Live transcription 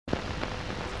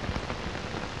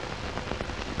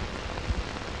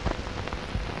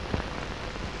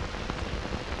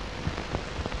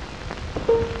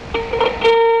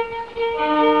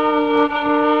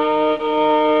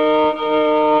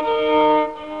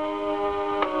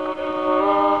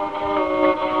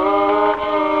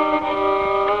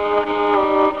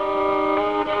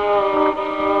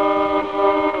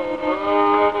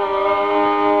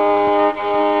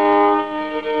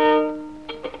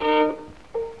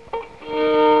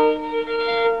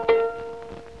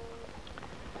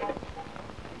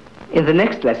In the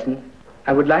next lesson,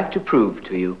 I would like to prove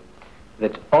to you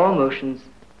that all motions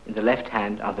in the left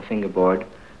hand on the fingerboard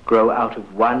grow out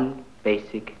of one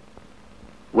basic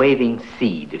waving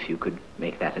seed, if you could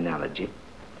make that analogy.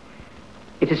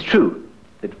 It is true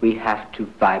that we have to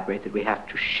vibrate, that we have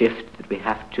to shift, that we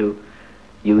have to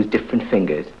use different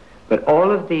fingers, but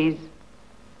all of these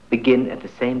begin at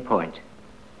the same point,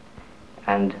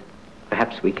 and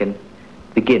perhaps we can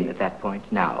begin at that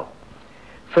point now.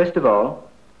 First of all,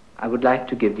 I would like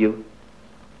to give you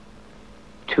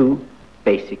two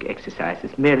basic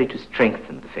exercises, merely to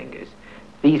strengthen the fingers.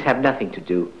 These have nothing to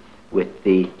do with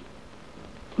the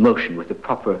motion, with the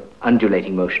proper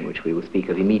undulating motion, which we will speak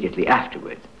of immediately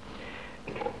afterwards.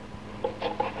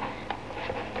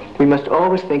 We must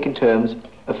always think in terms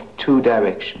of two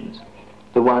directions.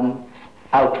 The one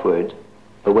outward,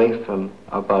 away from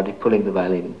our body, pulling the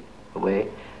violin away,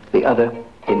 the other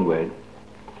inward.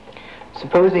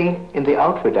 Supposing in the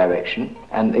outward direction,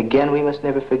 and again we must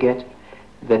never forget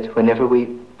that whenever we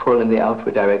pull in the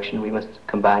outward direction, we must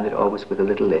combine it always with a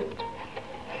little lift.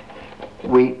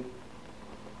 We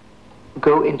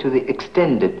go into the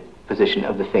extended position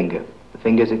of the finger. The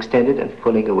finger is extended and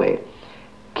pulling away.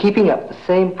 Keeping up the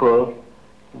same pull,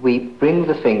 we bring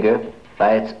the finger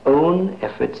by its own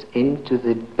efforts into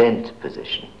the bent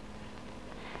position.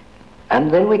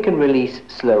 And then we can release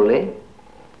slowly,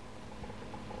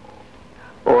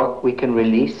 or we can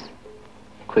release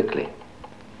quickly.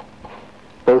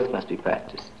 Both must be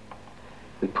practiced.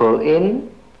 We pull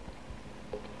in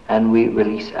and we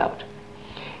release out.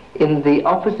 In the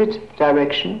opposite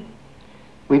direction,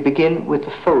 we begin with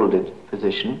the folded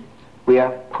position. We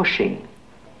are pushing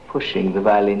the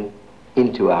violin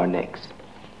into our necks.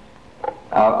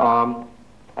 Our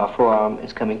forearm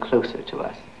is coming closer to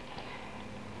us.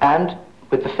 And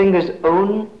with the finger's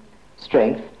own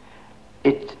strength,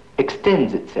 it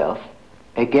extends itself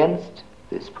against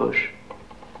this push.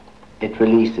 It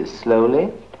releases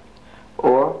slowly,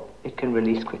 or it can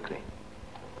release quickly.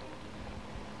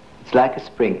 It's like a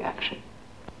spring action.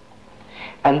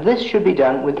 And this should be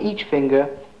done with each finger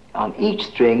on each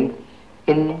string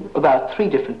in about 3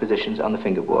 different positions on the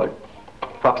fingerboard.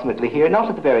 Approximately here, not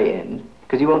at the very end,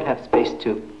 because you won't have space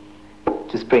to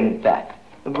spring back.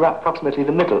 Approximately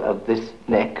the middle of this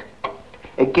neck.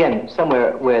 Again,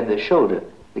 somewhere where the shoulder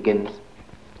begins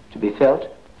to be felt,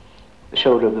 the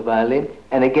shoulder of the violin,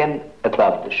 and again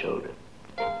above the shoulder.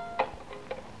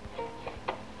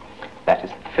 That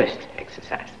is the first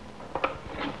exercise.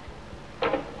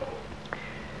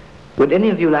 Would any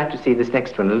of you like to see this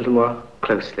next one a little more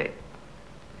closely?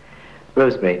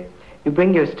 Rosemary, you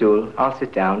bring your stool, I'll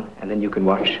sit down, and then you can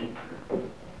watch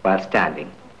while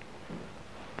standing.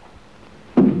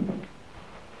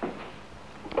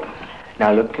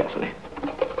 Now look carefully.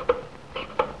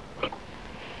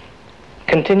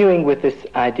 Continuing with this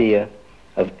idea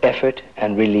of effort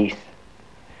and release,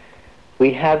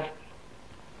 we have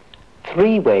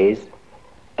 3 ways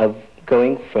of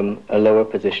going from a lower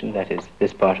position, that is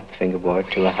this part of the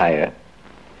fingerboard, to a higher,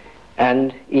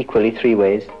 and equally 3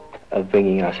 ways of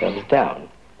bringing ourselves down.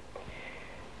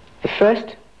 The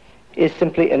first is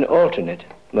simply an alternate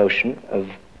motion of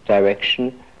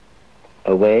direction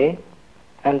away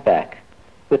and back,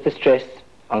 with the stress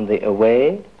on the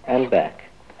away and back,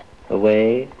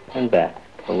 away and back,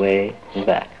 away and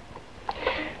back.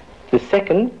 The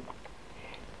second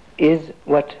is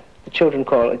what the children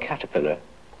call a caterpillar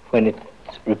when it's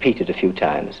repeated a few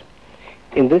times.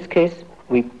 In this case,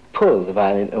 we pull the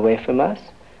violin away from us,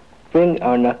 bring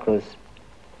our knuckles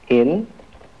in,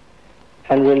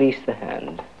 and release the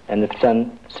hand. And if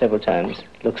done several times,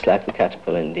 looks like the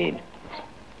caterpillar indeed.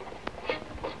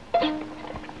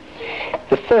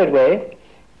 The third way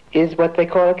is what they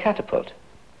call a catapult.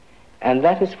 And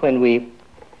that is when we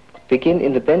begin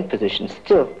in the bent position,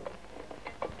 still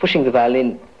pushing the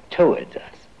violin towards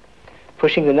us,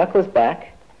 pushing the knuckles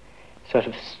back, sort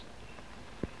of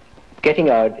getting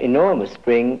our enormous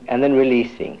spring, and then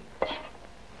releasing.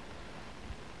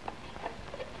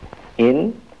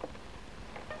 In,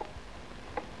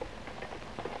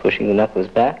 pushing the knuckles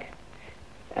back,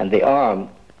 and the arm,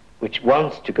 which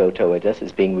wants to go towards us,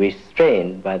 is being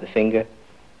restrained by the finger.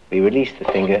 We release the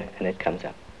finger, and it comes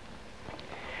up.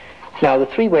 Now, the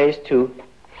 3 ways to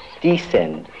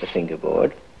descend the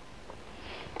fingerboard.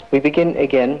 We begin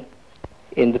again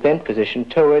in the bent position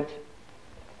towards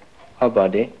our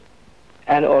body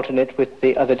and alternate with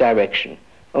the other direction.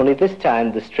 Only this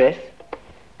time the stress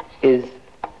is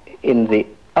in the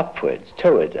upwards,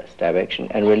 towards us direction,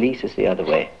 and release is the other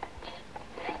way.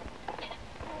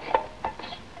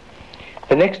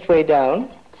 The next way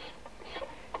down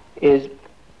is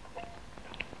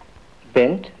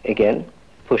bent again,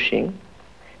 pushing,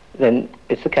 then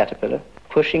it's the caterpillar,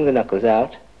 pushing the knuckles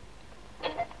out,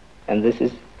 and this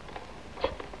is...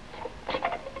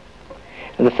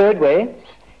 And the third way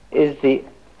is the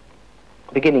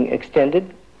beginning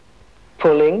extended,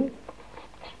 pulling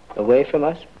away from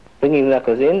us, bringing the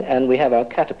knuckles in, and we have our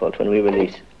catapult when we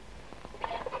release.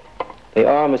 The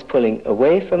arm is pulling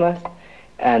away from us,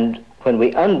 and when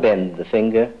we unbend the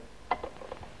finger,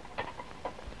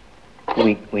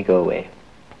 we go away.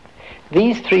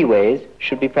 These three ways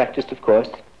should be practiced, of course,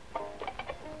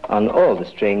 on all the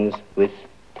strings with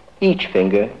each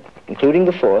finger, including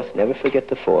the fourth, never forget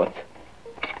the fourth,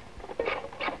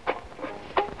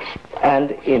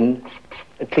 and in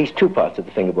at least two parts of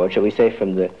the fingerboard, shall we say,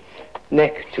 from the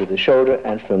neck to the shoulder,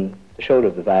 and from the shoulder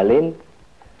of the violin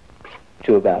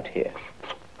to about here.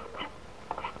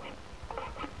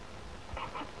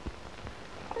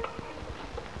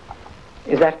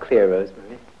 Is that clear,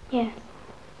 Rosemary? Yes.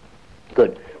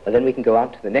 Good. Well, then we can go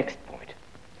on to the next point.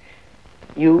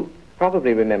 You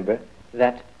probably remember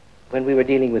that when we were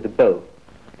dealing with the bow,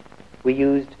 we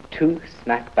used 2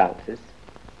 smack bounces,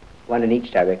 one in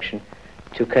each direction,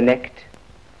 to connect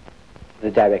the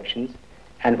directions.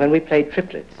 And when we played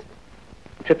triplet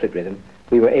rhythm,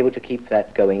 we were able to keep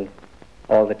that going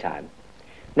all the time.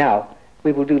 Now,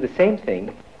 we will do the same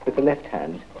thing with the left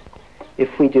hand.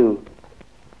 If we do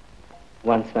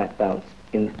 1 smack bounce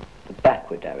in the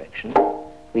backward direction,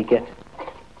 we get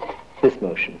this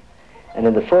motion. And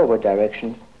in the forward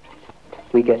direction,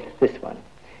 we get this one.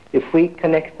 If we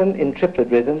connect them in triplet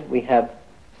rhythm, we have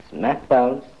smack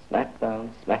bounce, smack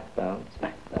bounce, smack bounce,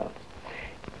 smack bounce.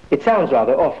 It sounds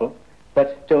rather awful,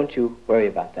 but don't you worry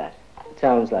about that. It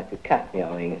sounds like a cat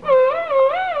meowing.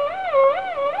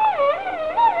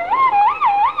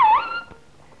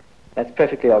 That's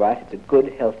perfectly all right. It's a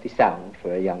good, healthy sound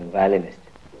for a young violinist.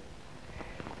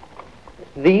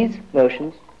 These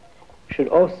motions should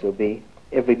also be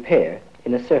every pair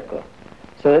in a circle.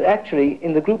 So that actually,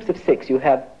 in the groups of 6, you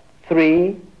have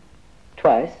 3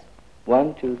 twice,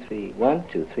 1, 2, 3, 1,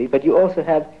 2, 3, but you also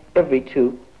have every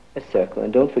 2 a circle.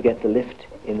 And don't forget the lift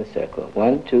in the circle.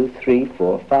 1, 2, 3,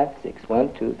 4, 5, 6,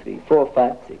 1, 2, 3, 4,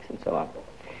 5, 6, and so on.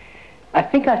 I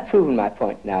think I've proven my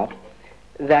point now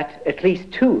that at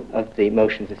least 2 of the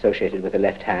motions associated with the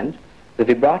left hand, the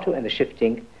vibrato and the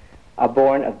shifting, are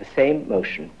born of the same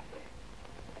motion.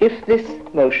 If this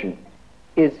motion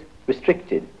is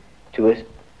restricted to a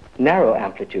narrow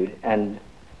amplitude and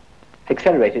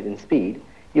accelerated in speed,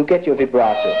 you get your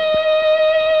vibrato.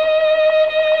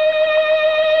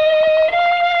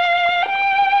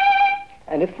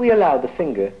 And if we allow the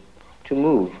finger to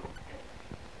move,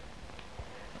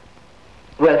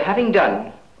 well, having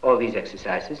done all these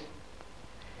exercises,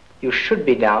 you should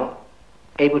be now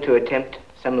able to attempt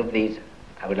some of these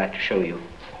I would like to show you.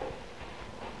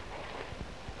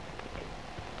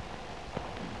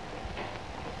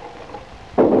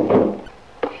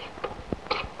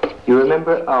 You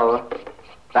remember our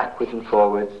backwards and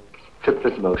forwards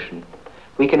triplet motion.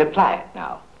 We can apply it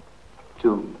now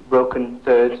to broken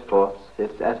thirds, fourths,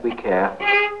 fifths, as we care.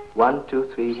 1,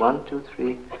 2, 3, 1, 2,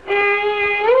 3.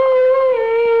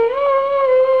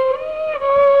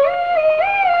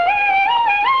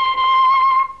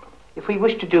 If we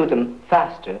wish to do them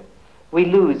faster, we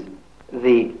lose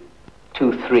the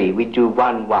 2, 3. We do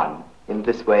 1, 1 in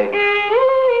this way.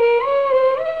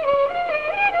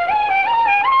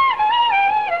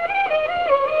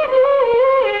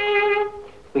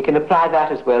 We can apply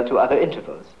that as well to other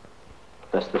intervals.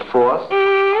 Thus the fourth,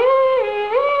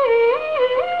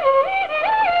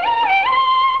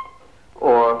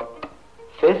 or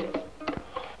fifth,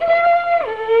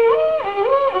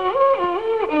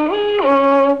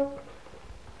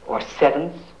 or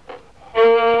seventh,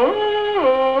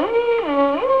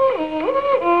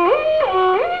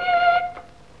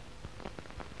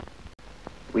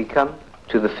 we come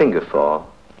to the finger fall,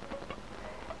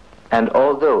 and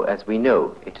although, as we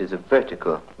know, it is a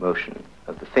vertical motion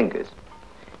of the fingers,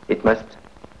 it must,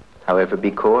 however,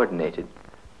 be coordinated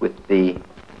with the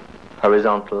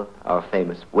horizontal, our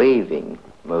famous waving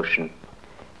motion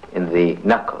in the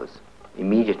knuckles,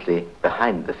 immediately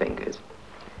behind the fingers,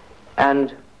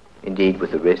 and indeed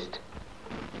with the wrist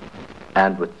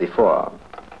and with the forearm.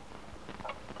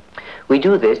 We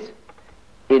do this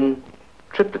in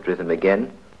triplet rhythm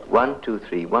again, 1, 2,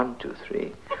 3, 1, 2,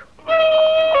 3.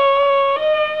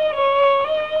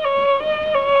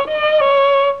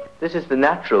 This is the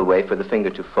natural way for the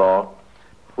finger to fall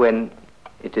when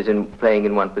it is playing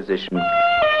in one position.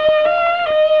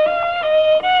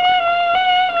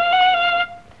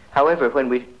 However, when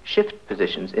we shift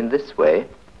positions in this way,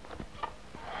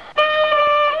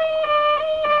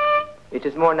 it it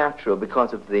is more natural,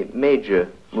 because of the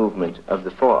major movement of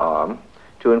the forearm,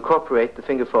 to incorporate the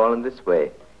finger fall in this way.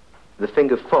 The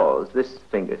finger falls, this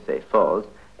finger, say, falls,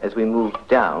 as we move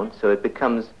down, so it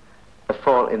becomes a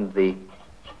fall in the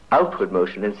outward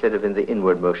motion instead of in the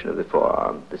inward motion of the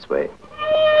forearm, this way.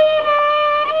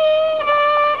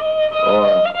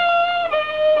 Or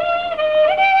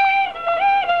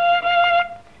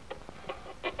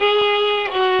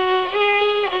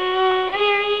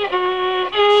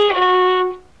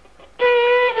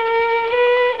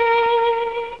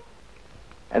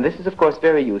and this is, of course,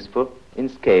 very useful in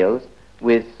scales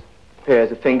with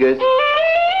pairs of fingers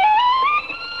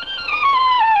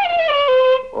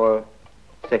or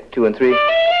sec 2 and 3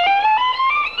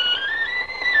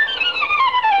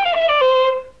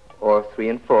 or 3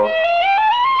 and 4.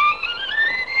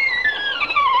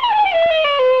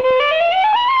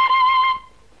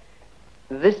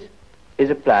 This is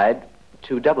applied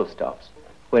to double stops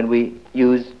when we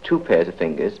use two pairs of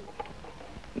fingers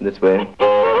in this way.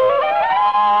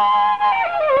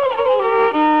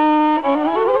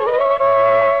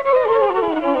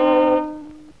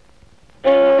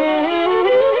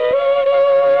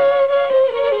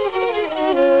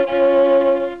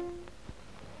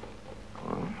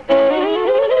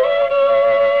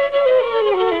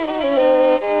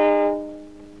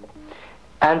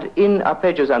 And in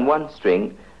arpeggios on one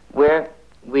string, where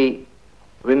we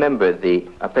remember the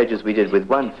arpeggios we did with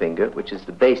one finger, which is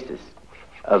the basis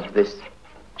of this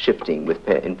shifting with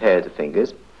in pairs of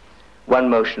fingers, one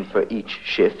motion for each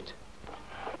shift.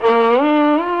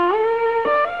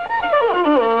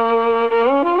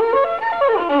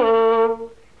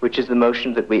 Which is the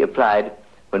motion that we applied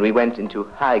when we went into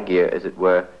high gear, as it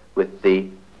were, with the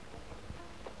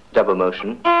double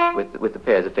motion, with the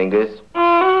pairs of fingers.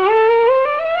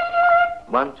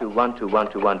 1, 2, 1, 2,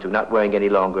 1, 2, 1, 2, not worrying any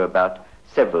longer about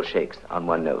several shakes on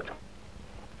one note.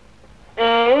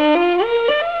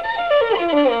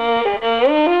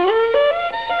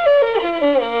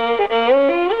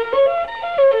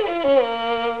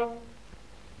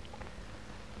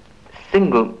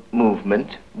 Single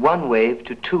movement, one wave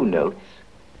to two notes.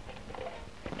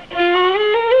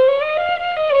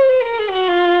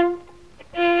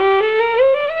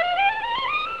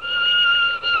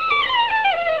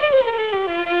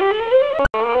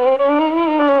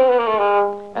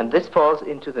 And this falls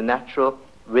into the natural,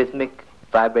 rhythmic,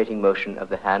 vibrating motion of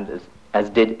the hand as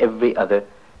did every other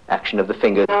action of the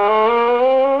fingers.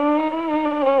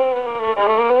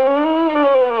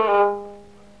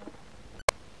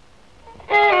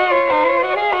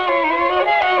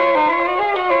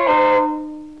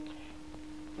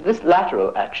 This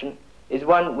lateral action is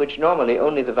one which normally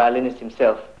only the violinist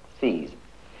himself sees.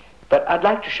 But I'd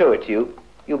like to show it to you.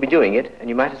 You'll be doing it, and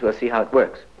you might as well see how it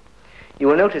works. You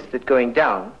will notice that going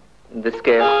down the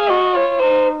scale,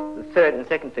 the third and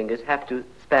second fingers have to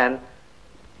span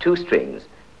two strings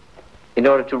in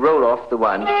order to roll off the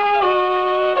one.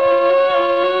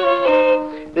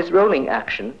 This rolling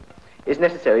action is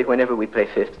necessary whenever we play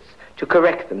fifths to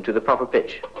correct them to the proper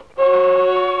pitch.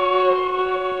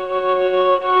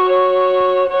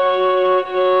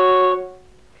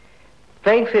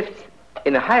 Playing fifths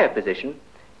in a higher position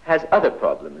has other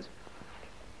problems.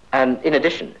 And in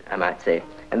addition, I might say,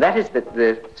 and that is that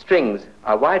the strings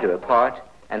are wider apart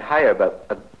and higher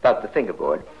above the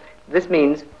fingerboard. This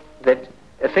means that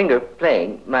a finger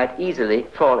playing might easily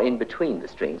fall in between the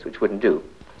strings, which wouldn't do.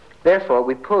 Therefore,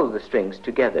 we pull the strings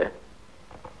together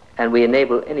and we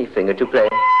enable any finger to play.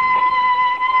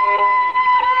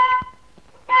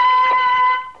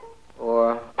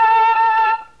 Or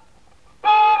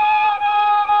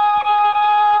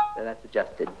so that's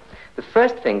adjusted. The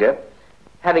first finger,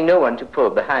 having no one to pull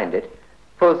behind it,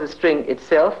 pulls the string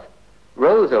itself,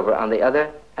 rolls over on the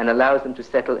other, and allows them to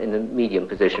settle in a medium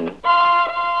position.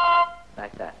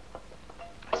 Like that.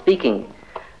 Speaking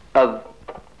of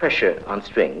pressure on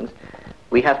strings,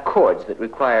 we have chords that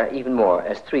require even more,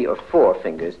 as 3 or 4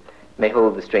 fingers may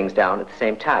hold the strings down at the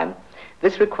same time.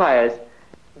 This requires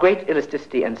great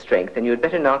elasticity and strength, and you had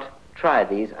better not try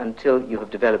these until you have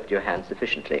developed your hand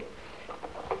sufficiently.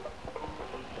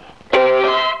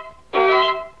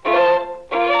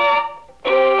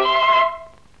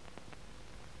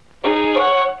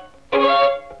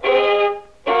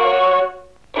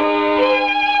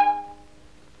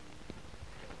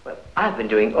 I've been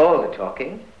doing all the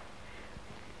talking.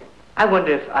 I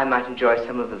wonder if I might enjoy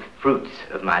some of the fruits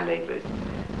of my labors.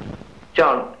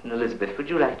 John and Elizabeth, would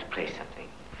you like to play something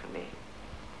for me?